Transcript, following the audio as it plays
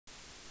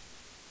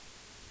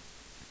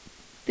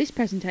This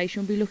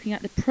presentation will be looking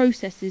at the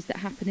processes that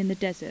happen in the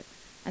desert,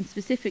 and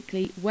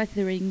specifically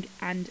weathering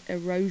and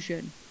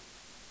erosion.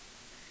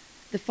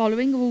 The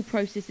following are all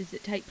processes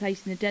that take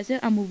place in the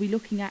desert and we'll be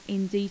looking at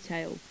in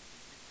detail.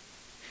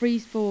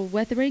 Freeze-thaw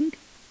weathering,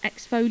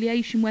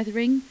 exfoliation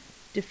weathering,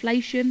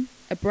 deflation,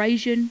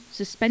 abrasion,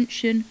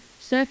 suspension,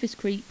 surface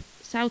creep,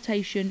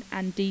 saltation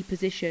and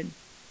deposition.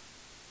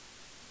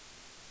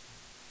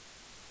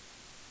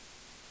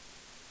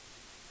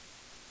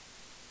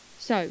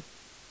 So,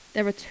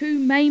 there are two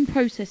main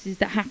processes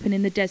that happen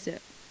in the desert.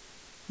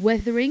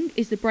 Weathering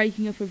is the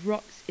breaking up of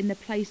rocks in the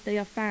place they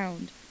are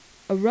found.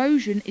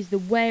 Erosion is the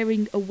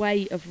wearing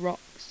away of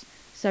rocks.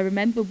 So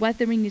remember,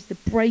 weathering is the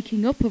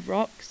breaking up of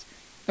rocks.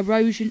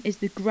 Erosion is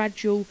the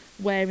gradual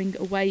wearing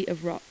away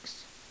of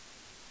rocks.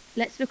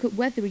 Let's look at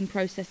weathering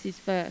processes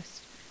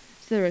first.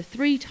 So there are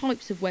three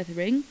types of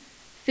weathering: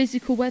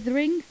 physical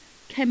weathering,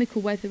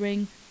 chemical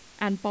weathering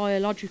and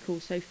biological.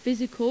 So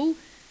physical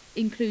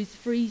includes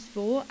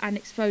freeze-thaw and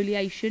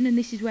exfoliation, and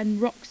this is when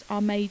rocks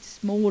are made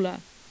smaller.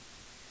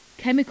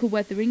 Chemical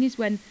weathering is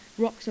when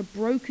rocks are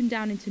broken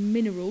down into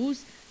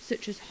minerals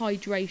such as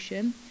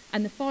hydration,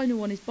 and the final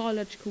one is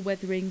biological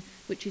weathering,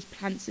 which is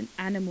plants and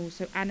animals.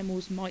 So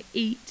animals might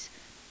eat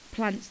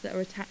plants that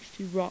are attached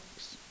to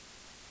rocks.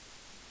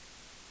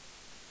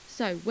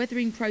 So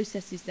weathering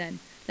processes then.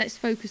 Let's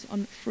focus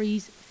on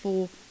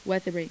freeze-thaw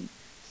weathering.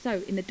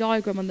 So in the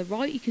diagram on the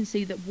right you can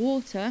see that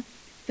water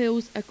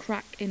fills a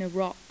crack in a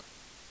rock.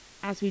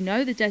 As we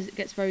know, the desert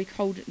gets very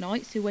cold at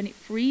night, so when it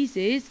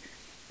freezes,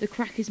 the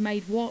crack is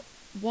made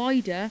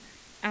wider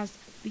as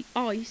the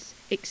ice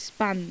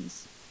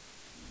expands.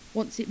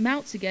 Once it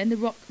melts again, the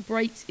rock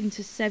breaks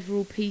into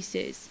several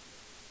pieces.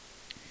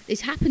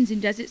 This happens in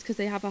deserts because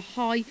they have a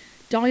high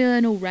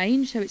diurnal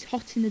range, so it's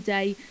hot in the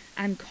day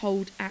and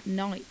cold at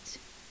night.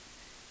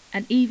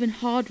 And even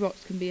hard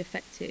rocks can be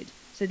affected,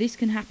 so this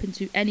can happen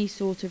to any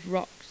sort of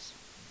rocks.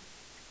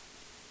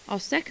 Our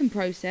second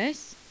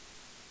process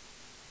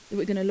that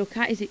we're going to look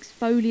at is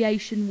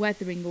exfoliation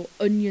weathering, or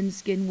onion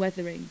skin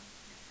weathering.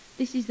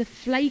 This is the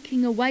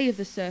flaking away of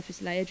the surface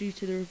layer due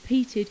to the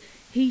repeated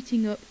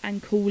heating up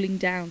and cooling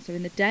down. So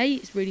in the day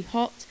it's really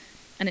hot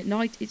and at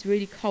night it's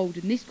really cold,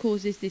 and this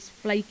causes this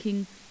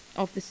flaking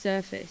of the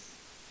surface.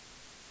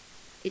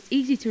 It's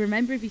easy to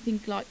remember if you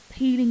think like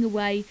peeling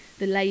away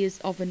the layers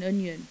of an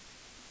onion,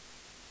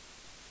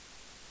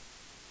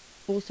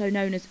 also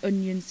known as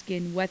onion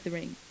skin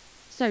weathering.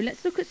 So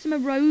let's look at some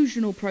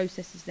erosional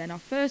processes then. Our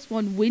first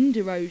one, wind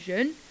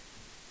erosion,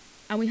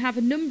 and we have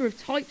a number of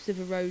types of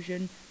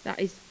erosion that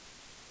is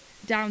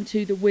down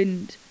to the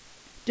wind.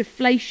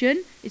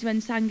 Deflation is when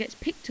sand gets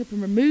picked up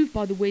and removed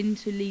by the wind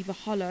to leave a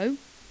hollow.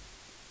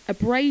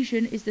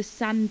 Abrasion is the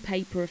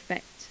sandpaper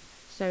effect.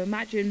 So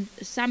imagine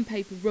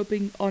sandpaper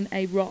rubbing on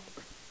a rock.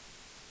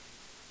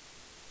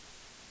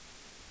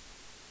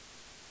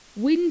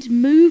 Wind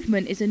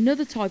movement is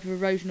another type of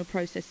erosional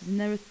process, and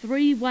there are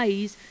three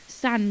ways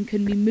sand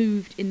can be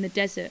moved in the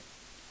desert.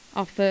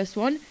 Our first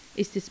one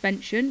is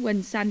suspension,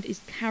 when sand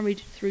is carried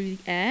through the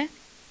air.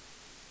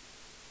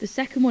 The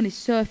second one is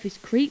surface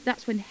creep.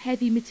 That's when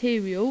heavy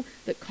material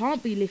that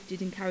can't be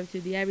lifted and carried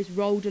through the air is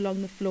rolled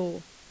along the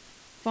floor.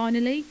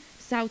 Finally,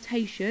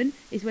 saltation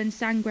is when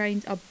sand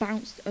grains are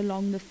bounced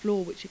along the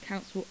floor, which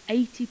accounts for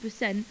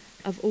 80%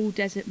 of all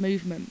desert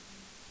movement.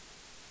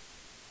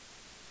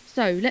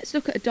 So let's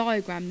look at a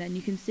diagram then.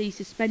 You can see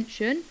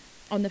suspension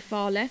on the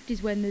far left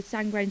is when the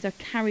sand grains are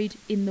carried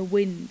in the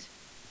wind.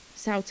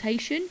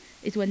 Saltation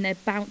is when they're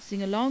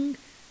bouncing along,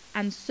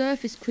 and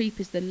surface creep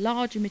is the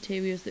larger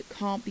materials that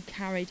can't be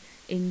carried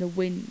in the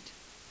wind.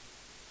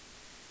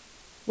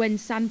 When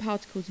sand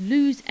particles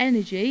lose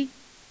energy,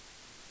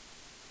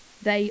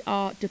 they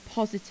are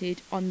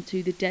deposited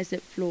onto the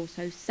desert floor.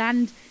 So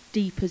sand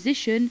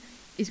deposition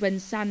is when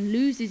sand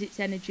loses its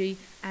energy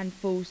and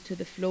falls to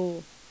the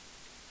floor.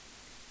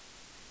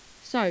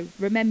 So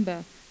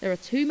remember, there are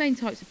two main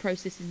types of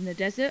processes in the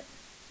desert: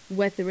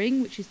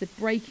 weathering, which is the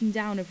breaking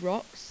down of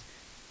rocks.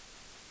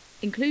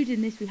 Included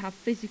in this we have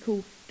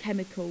physical,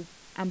 chemical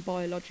and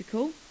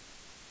biological.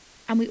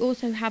 And we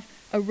also have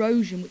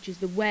erosion, which is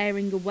the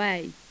wearing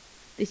away.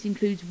 This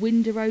includes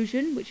wind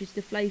erosion, which is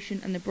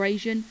deflation and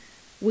abrasion,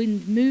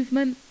 wind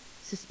movement,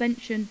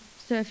 suspension,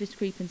 surface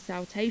creep and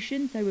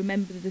saltation. So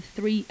remember the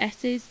three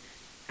S's.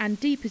 And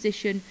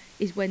deposition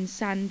is when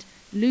sand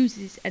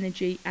loses its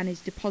energy and is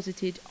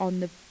deposited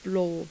on the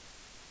floor.